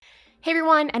Hey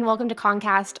everyone, and welcome to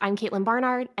Concast. I'm Caitlin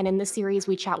Barnard, and in this series,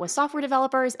 we chat with software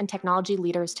developers and technology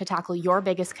leaders to tackle your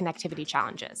biggest connectivity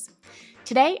challenges.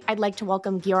 Today, I'd like to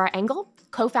welcome Giora Engel,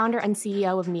 co-founder and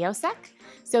CEO of Neosec.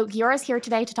 So Giora is here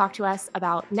today to talk to us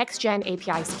about next-gen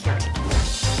API security.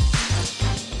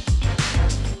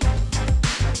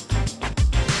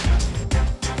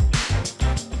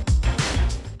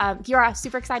 Giora,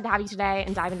 super excited to have you today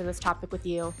and dive into this topic with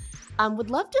you.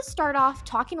 Would love to start off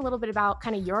talking a little bit about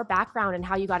kind of your background and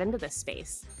how you got into this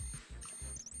space.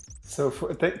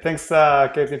 Thanks,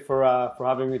 Caitlin, for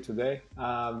having me today.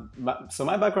 So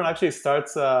my background actually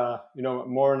starts,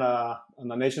 more on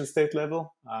a nation state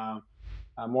level,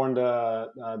 more on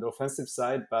the offensive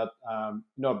side. But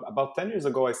about 10 years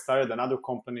ago, I started another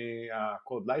company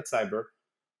called Light Cyber,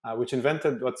 which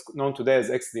invented what's known today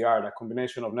as XDR, a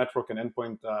combination of network and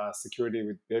endpoint security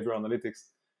with behavioral analytics.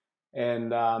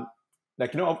 And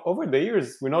over the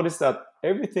years, we noticed that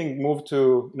everything moved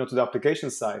to the application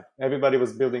side. Everybody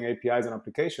was building APIs and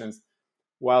applications,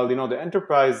 while the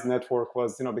enterprise network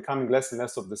was becoming less and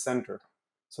less of the center.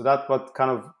 So that's what kind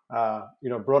of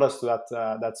brought us to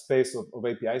that space of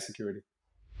API security.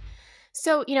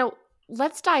 So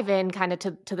let's dive in kind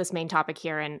of to this main topic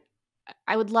here, and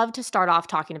I would love to start off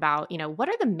talking about what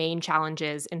are the main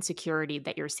challenges in security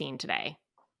that you're seeing today.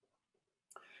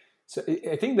 So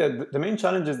I think that the main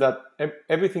challenge is that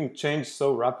everything changed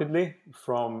so rapidly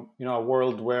from a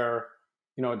world where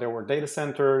there were data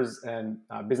centers and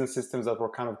business systems that were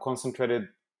kind of concentrated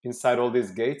inside all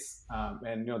these gates,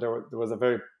 and there was a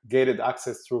very gated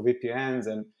access through VPNs,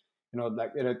 and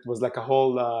it was like a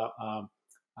whole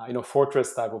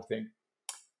fortress type of thing.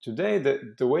 Today,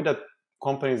 the way that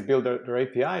companies build their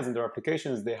APIs and their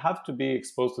applications, they have to be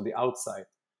exposed to the outside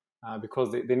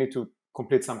because they need to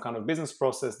complete some kind of business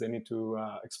process. They need to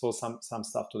expose some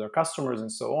stuff to their customers and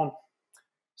so on.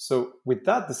 So with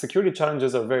that, the security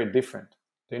challenges are very different.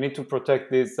 They need to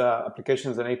protect these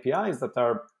applications and APIs that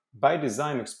are by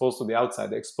design exposed to the outside.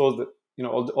 They expose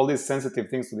all these sensitive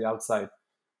things to the outside,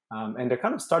 and they're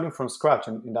kind of starting from scratch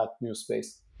in that new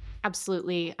space.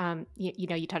 Absolutely.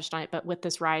 You touched on it, but with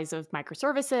this rise of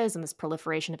microservices and this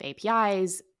proliferation of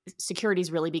APIs,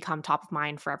 security's really become top of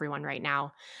mind for everyone right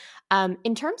now.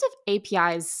 In terms of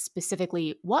APIs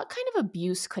specifically, what kind of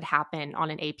abuse could happen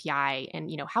on an API, and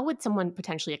how would someone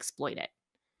potentially exploit it?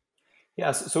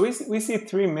 Yeah, so we see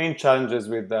three main challenges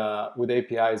with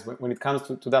APIs when it comes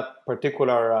to that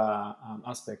particular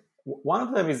aspect. One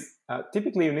of them is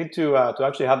typically you need to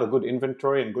actually have a good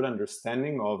inventory and good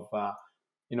understanding of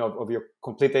of your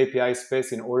complete API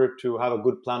space in order to have a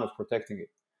good plan of protecting it.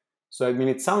 So I mean,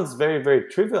 it sounds very, very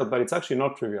trivial, but it's actually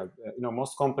not trivial.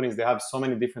 Most companies, they have so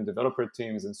many different developer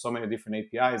teams and so many different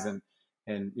APIs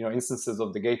and instances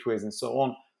of the gateways and so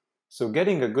on. So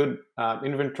getting a good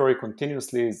inventory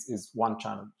continuously is one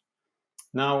challenge.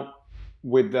 Now,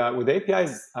 with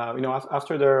APIs,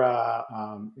 after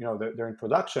they're in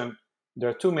production, there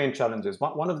are two main challenges.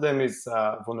 One of them is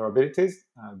vulnerabilities.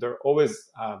 There are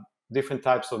always different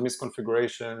types of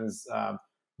misconfigurations,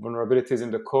 vulnerabilities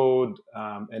in the code,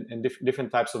 and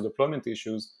different types of deployment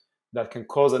issues that can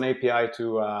cause an API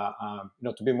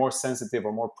to be more sensitive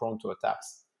or more prone to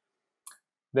attacks.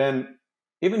 Then,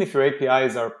 even if your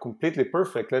APIs are completely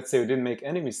perfect, let's say you didn't make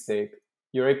any mistake,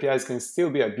 your APIs can still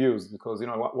be abused because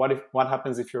what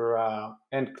happens if your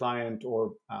end client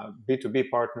or B2B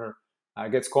partner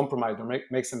gets compromised or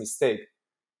makes a mistake?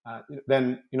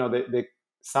 Then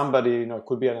somebody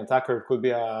could be an attacker, could be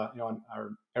an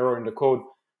error in the code,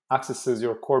 accesses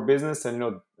your core business and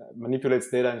manipulates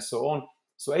data and so on.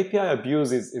 So API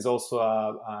abuse is also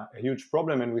a huge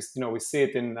problem, and we see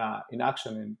it in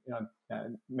action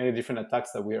in many different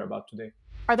attacks that we hear about today.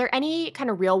 Are there any kind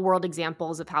of real world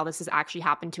examples of how this has actually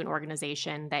happened to an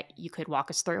organization that you could walk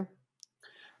us through?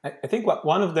 I think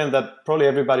one of them that probably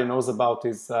everybody knows about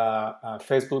is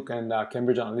Facebook and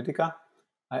Cambridge Analytica.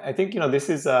 I think this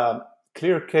is a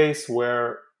clear case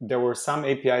where there were some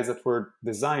APIs that were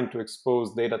designed to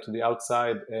expose data to the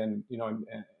outside and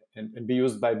be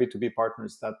used by B2B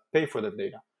partners that pay for that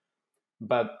data.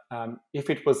 But if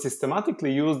it was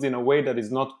systematically used in a way that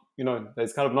is not, that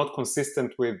is kind of not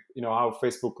consistent with how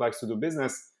Facebook likes to do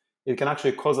business, it can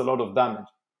actually cause a lot of damage.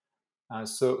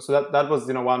 So that was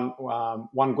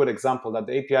one good example that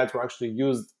the APIs were actually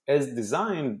used as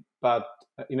designed, but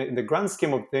in the grand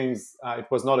scheme of things, it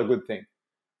was not a good thing.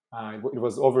 It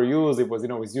was overused. It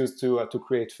was used to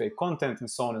create fake content and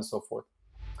so on and so forth.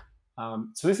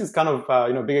 So this is kind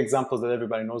of big examples that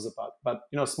everybody knows about. But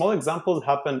small examples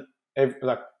happen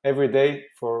every day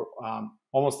for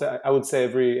almost, I would say,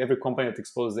 every company that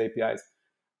exposes APIs.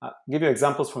 Give you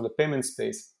examples from the payment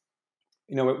space.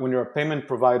 when you're a payment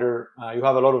provider, you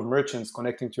have a lot of merchants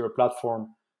connecting to your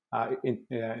platform in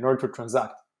order to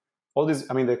transact. All these,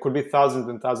 there could be thousands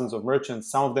and thousands of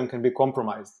merchants. Some of them can be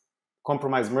compromised.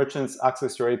 Compromised merchants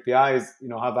access your APIs,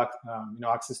 have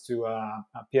access to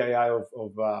PII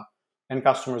of end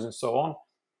customers and so on.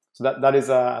 So that is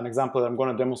an example that I'm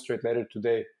going to demonstrate later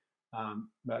today.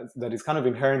 That is kind of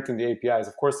inherent in the APIs.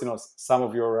 Of course, some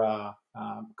of your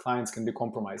clients can be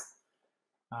compromised.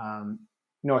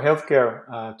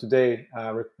 Healthcare today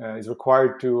is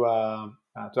required to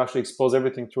actually expose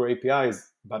everything through APIs.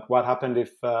 But what happens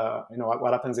if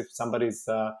what happens if somebody's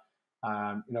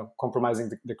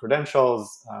compromising the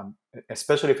credentials,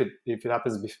 especially if it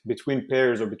happens between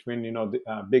pairs or between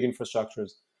big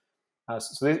infrastructures.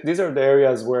 So these are the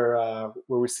areas where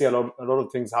we see a lot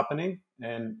of things happening,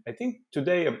 and I think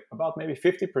today about maybe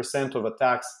 50% of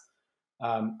attacks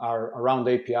are around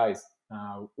APIs.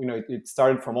 It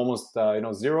started from almost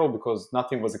zero because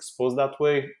nothing was exposed that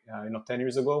way 10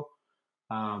 years ago,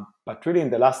 but really in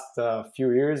the last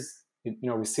few years,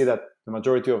 we see that the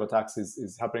majority of attacks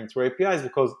is happening through APIs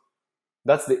because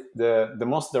that's the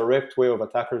most direct way of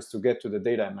attackers to get to the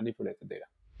data and manipulate the data.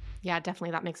 Yeah, definitely.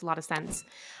 That makes a lot of sense.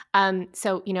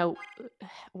 So,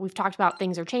 we've talked about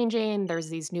things are changing. There's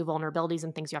these new vulnerabilities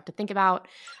and things you have to think about.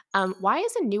 Why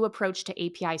is a new approach to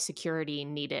API security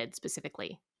needed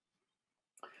specifically?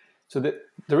 So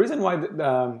the reason why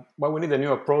we need a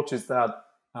new approach is that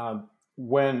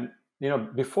when,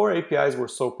 before APIs were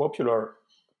so popular,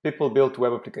 people built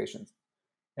web applications.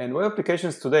 And web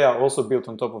applications today are also built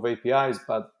on top of APIs,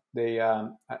 but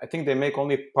I think they make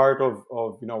only part of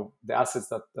the assets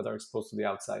that are exposed to the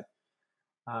outside.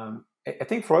 I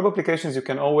think for web applications you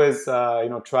can always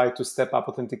try to step up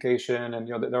authentication, and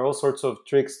there are all sorts of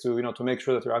tricks to make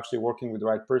sure that you're actually working with the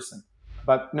right person.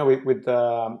 But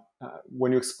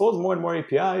when you expose more and more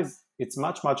APIs, it's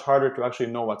much harder to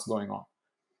actually know what's going on.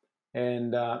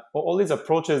 And all these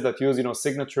approaches that use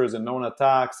signatures and known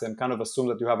attacks and kind of assume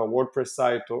that you have a WordPress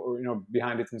site or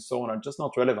behind it and so on are just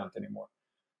not relevant anymore.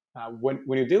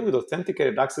 When you deal with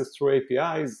authenticated access through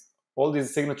APIs, all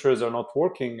these signatures are not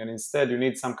working, and instead you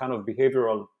need some kind of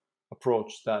behavioral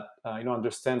approach that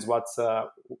understands what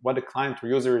the client or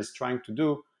user is trying to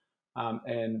do,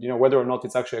 and whether or not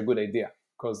it's actually a good idea.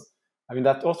 Because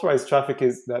that authorized traffic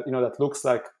is that that looks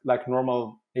like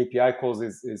normal API calls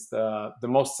is the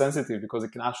most sensitive because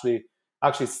it can actually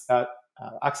access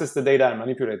the data and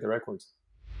manipulate the records.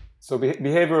 So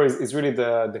behavior is really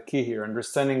the key here,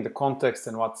 understanding the context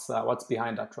and what's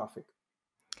behind that traffic.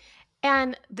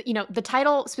 And the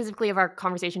title specifically of our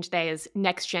conversation today is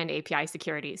Next Gen API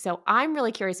Security. So I'm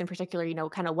really curious in particular,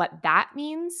 kind of what that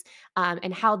means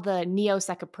and how the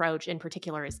NeoSec approach in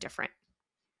particular is different.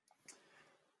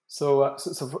 So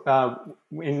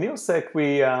in NeoSec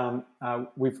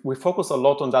we focus a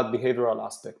lot on that behavioral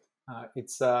aspect.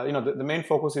 It's the main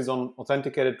focus is on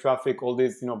authenticated traffic, all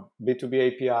these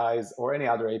B2B APIs or any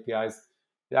other APIs.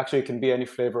 It actually can be any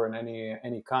flavor and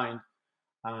any kind.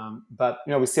 But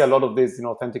we see a lot of these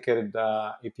authenticated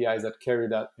APIs that carry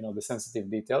that the sensitive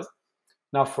details.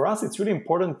 Now for us, it's really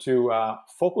important to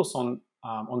focus on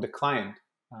the client.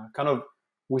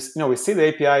 We see the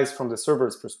APIs from the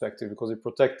server's perspective because we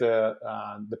protect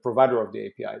the provider of the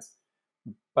APIs.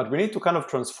 But we need to kind of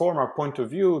transform our point of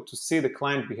view to see the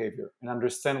client behavior and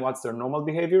understand what's their normal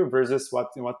behavior versus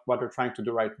what they're trying to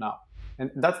do right now. And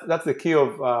that's the key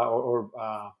of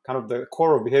kind of the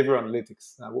core of behavioral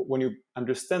analytics. When you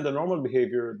understand the normal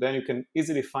behavior, then you can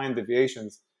easily find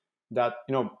deviations that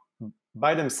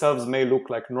by themselves may look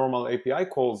like normal API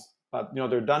calls, but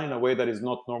they're done in a way that is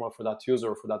not normal for that user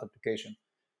or for that application.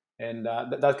 And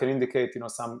that can indicate,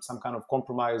 some kind of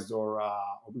compromise or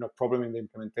problem in the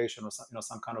implementation or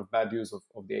some kind of bad use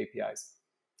of the APIs.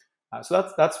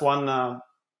 So that's one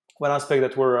aspect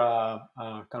that we're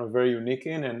kind of very unique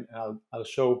in, and I'll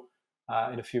show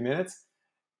in a few minutes.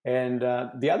 And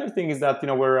the other thing is that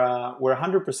we're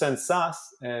 100%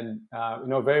 SaaS and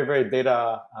very very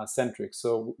data centric.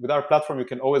 So with our platform, you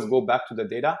can always go back to the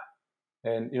data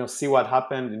and see what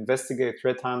happened, investigate,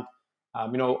 threat hunt.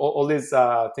 All these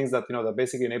things that that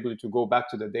basically enable you to go back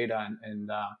to the data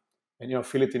and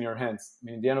feel it in your hands.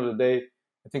 At the end of the day,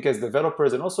 I think as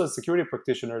developers and also as security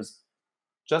practitioners,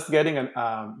 just getting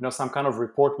some kind of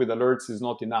report with alerts is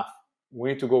not enough. We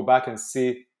need to go back and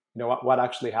see what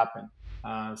actually happened.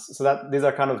 So that these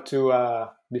are kind of two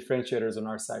differentiators on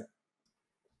our side.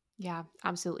 Yeah,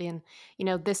 absolutely. And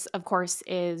this of course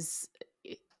is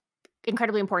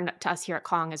incredibly important to us here at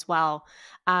Kong as well.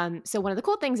 So one of the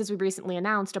cool things is we recently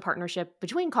announced a partnership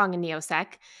between Kong and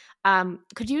NeoSec.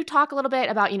 Could you talk a little bit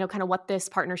about, kind of what this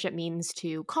partnership means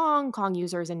to Kong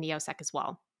users and NeoSec as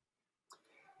well?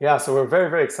 Yeah, so we're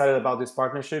very, very excited about this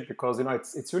partnership because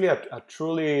it's really a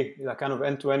truly kind of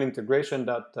end-to-end integration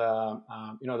that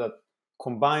that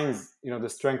combines the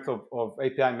strength of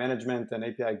API management and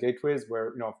API gateways, where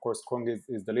of course Kong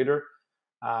is the leader,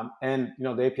 and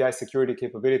the API security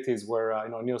capabilities where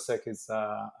Neosec is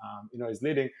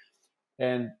leading,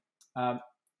 and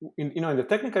in the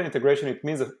technical integration it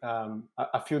means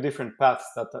a few different paths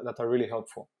that are really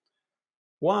helpful.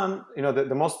 One,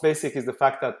 the most basic is the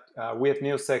fact that we at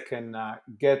Neosec can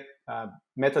get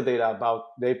metadata about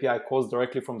the API calls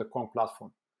directly from the Kong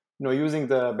platform, using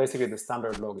basically the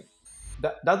standard logging.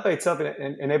 That by itself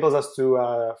enables us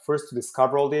to first to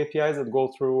discover all the APIs that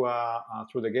go through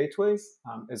the gateways,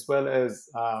 as well as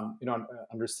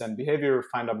understand behavior,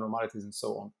 find abnormalities, and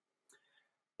so on.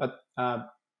 But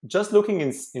just looking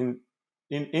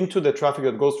into the traffic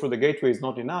that goes through the gateway is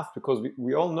not enough, because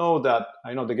we all know that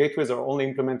the gateways are only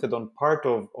implemented on part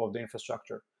of the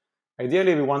infrastructure.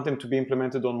 Ideally, we want them to be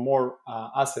implemented on more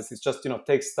assets. It just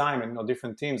takes time and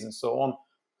different teams and so on.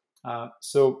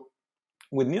 So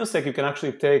with Neosec, you can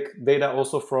actually take data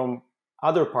also from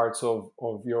other parts of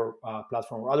your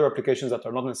platform or other applications that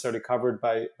are not necessarily covered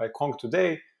by Kong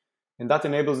today, and that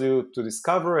enables you to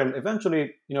discover and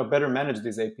eventually better manage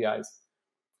these APIs.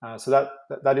 So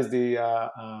that is the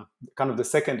kind of the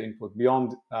second input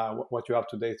beyond what you have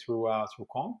today through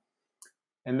Kong.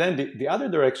 And then the other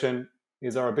direction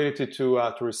is our ability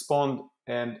to respond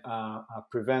and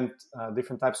prevent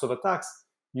different types of attacks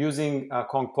using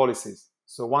Kong policies.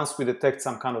 So once we detect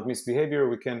some kind of misbehavior,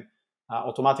 we can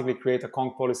automatically create a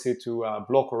Kong policy to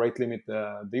block or rate limit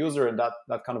the user, and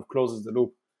that kind of closes the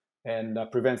loop and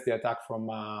prevents the attack from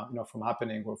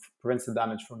happening, or prevents the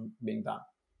damage from being done.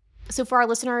 So for our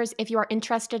listeners, if you are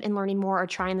interested in learning more or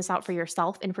trying this out for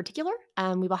yourself in particular,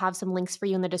 we will have some links for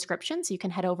you in the description, so you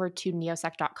can head over to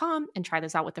neosec.com and try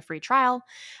this out with a free trial.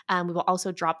 We will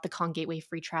also drop the Kong Gateway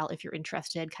free trial if you're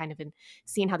interested kind of in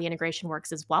seeing how the integration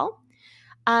works as well.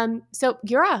 So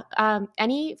Giora,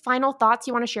 any final thoughts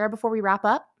you want to share before we wrap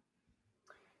up?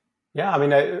 Yeah, I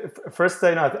mean, first,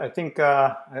 I think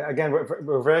again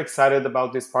we're very excited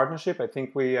about this partnership. I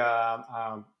think we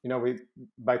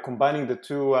by combining the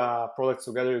two products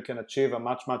together, you can achieve a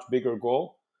much bigger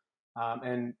goal.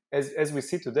 And as we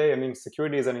see today, I mean,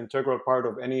 security is an integral part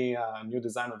of any new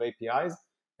design of APIs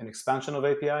and expansion of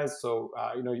APIs. So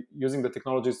using the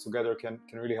technologies together can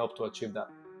really help to achieve that.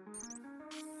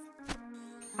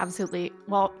 Absolutely.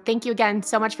 Well, thank you again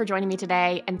so much for joining me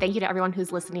today. And thank you to everyone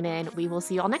who's listening in. We will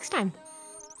see you all next time.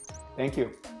 Thank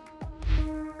you.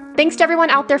 Thanks to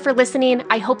everyone out there for listening.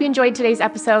 I hope you enjoyed today's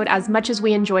episode as much as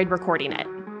we enjoyed recording it.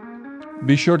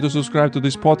 Be sure to subscribe to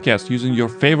this podcast using your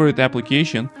favorite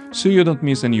application so you don't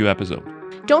miss a new episode.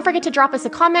 Don't forget to drop us a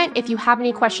comment if you have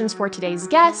any questions for today's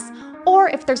guests, or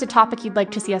if there's a topic you'd like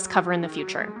to see us cover in the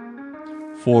future.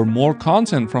 For more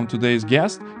content from today's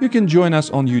guest, you can join us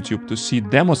on YouTube to see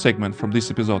demo segment from this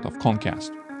episode of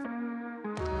Kongcast.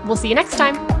 We'll see you next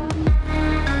time.